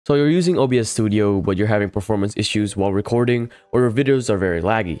So you're using OBS Studio, but you're having performance issues while recording, or your videos are very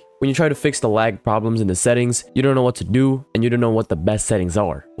laggy. When you try to fix the lag problems in the settings, you don't know what to do, and you don't know what the best settings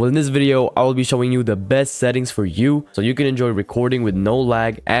are. Well, in this video, I will be showing you the best settings for you, so you can enjoy recording with no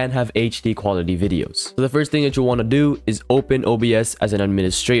lag and have HD quality videos. So the first thing that you want to do is open OBS as an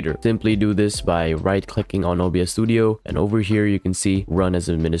administrator. Simply do this by right-clicking on OBS Studio, and over here you can see Run as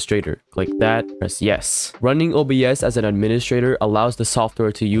Administrator. Click that, press Yes. Running OBS as an administrator allows the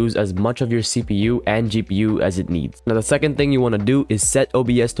software to use as much of your CPU and GPU as it needs. Now, the second thing you want to do is set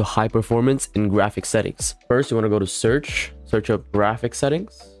OBS to high performance in graphic settings. First, you want to go to search up graphic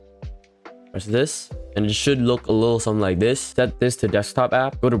settings. Press this, and it should look a little something like this. Set this to desktop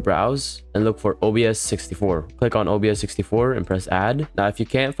app, go to browse, and look for OBS 64. Click on OBS 64 and press add. Now, if you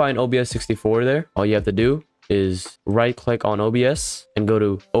can't find OBS 64 there, all you have to do is right click on OBS and go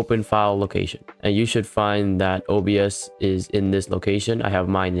to open file location, and you should find that OBS is in this location. I have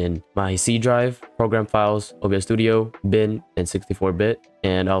mine in my C drive, program files, OBS Studio, bin, and 64-bit,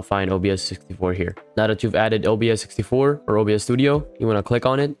 and I'll find OBS 64 here. Now that you've added OBS 64 or OBS Studio, you want to click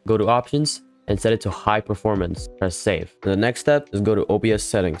on it, go to options, and set it to high performance. Press save. The next step is go to OBS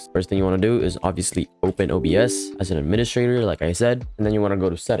settings. First thing you want to do is obviously open OBS as an administrator, like I said, and then you want to go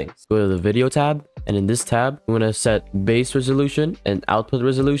to settings. Go to the video tab, and in this tab, you want to set base resolution and output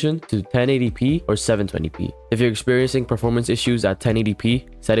resolution to 1080p or 720p. If you're experiencing performance issues at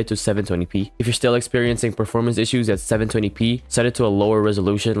 1080p, set it to 720p. If you're still experiencing performance issues at 720p, set it to a lower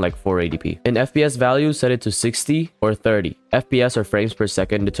resolution like 480p. In FPS value, set it to 60 or 30. FPS or frames per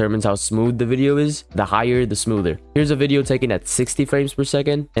second determines how smooth the video is. The higher, the smoother. Here's a video taken at 60 frames per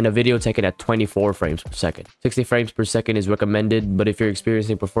second and a video taken at 24 frames per second. 60 frames per second is recommended, but if you're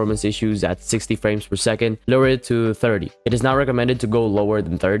experiencing performance issues at 60 frames per second, lower it to 30. It is not recommended to go lower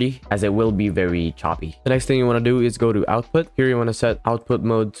than 30 as it will be very choppy. The next thing you want to do is go to output. Here you want to set output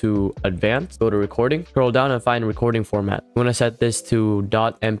mode to advanced. Go to recording. Scroll down and find recording format. You want to set this to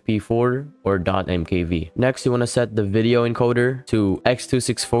 .mp4 or .mkv. Next, you want to set the video encoder to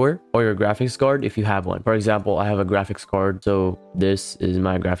x264 or your graphics card if you have one. For example, I have a graphics card, so this is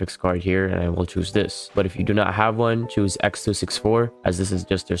my graphics card here, and I will choose this. But if you do not have one, choose x264 as this is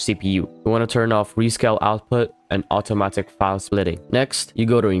just your CPU. You want to turn off rescale output and automatic file splitting. Next, you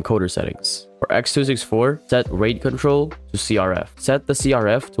go to encoder settings. For x264, set rate control to CRF. Set the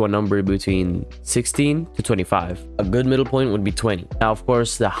CRF to a number between 16 to 25. A good middle point would be 20. Now, of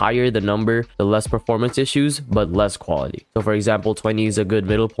course, the higher the number, the less performance issues, but less quality. So for example, 20 is a good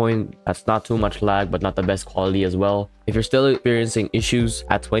middle point. That's not too much lag, but not the best quality as well. If you're still experiencing issues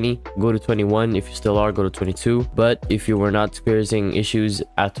at 20, go to 21. If you still are, go to 22. But if you were not experiencing issues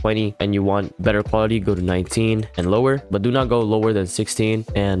at 20 and you want better quality, go to 19 and lower, but do not go lower than 16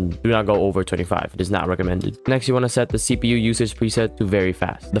 and do not go over 25. It is not recommended. Next, you want to set the CPU usage preset to very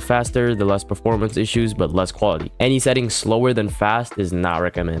fast. The faster, the less performance issues, but less quality. Any setting slower than fast is not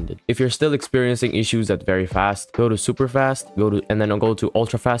recommended. If you're still experiencing issues at very fast, go to super fast, and then go to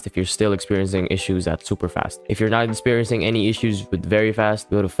ultra fast if you're still experiencing issues at super fast. If you're not experiencing any issues with very fast,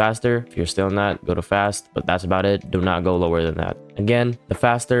 go to faster. If you're still not, go to fast, but that's about it. Do not go lower than that. Again, the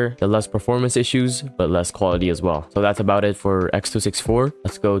faster, the less performance issues, but less quality as well. So that's about it for x264.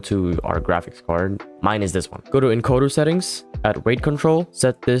 Let's go to our graphics card. Mine is this one. Go to encoder settings. At rate control,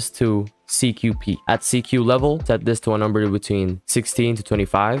 set this to CQP. At CQ level, set this to a number between 16 to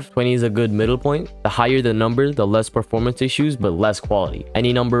 25. 20 is a good middle point. The higher the number, the less performance issues, but less quality.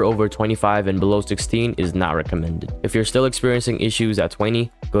 Any number over 25 and below 16 is not recommended. If you're still experiencing issues at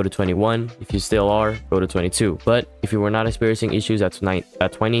 20, go to 21. If you still are, go to 22. But if you were not experiencing issues at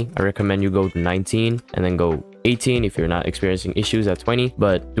 20, I recommend you go to 19 and then go 18 if you're not experiencing issues at 20,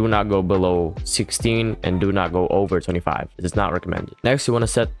 but do not go below 16 and do not go over 25. It is not recommended. Next, you want to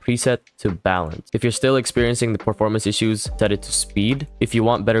set preset to balance. If you're still experiencing the performance issues, set it to speed. If you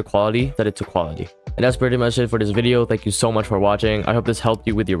want better quality, set it to quality. And that's pretty much it for this video. Thank you so much for watching. I hope this helped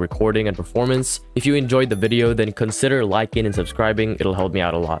you with your recording and performance. If you enjoyed the video, then consider liking and subscribing. It'll help me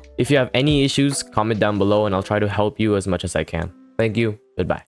out a lot. If you have any issues, comment down below and I'll try to help you as much as I can. Thank you. Goodbye.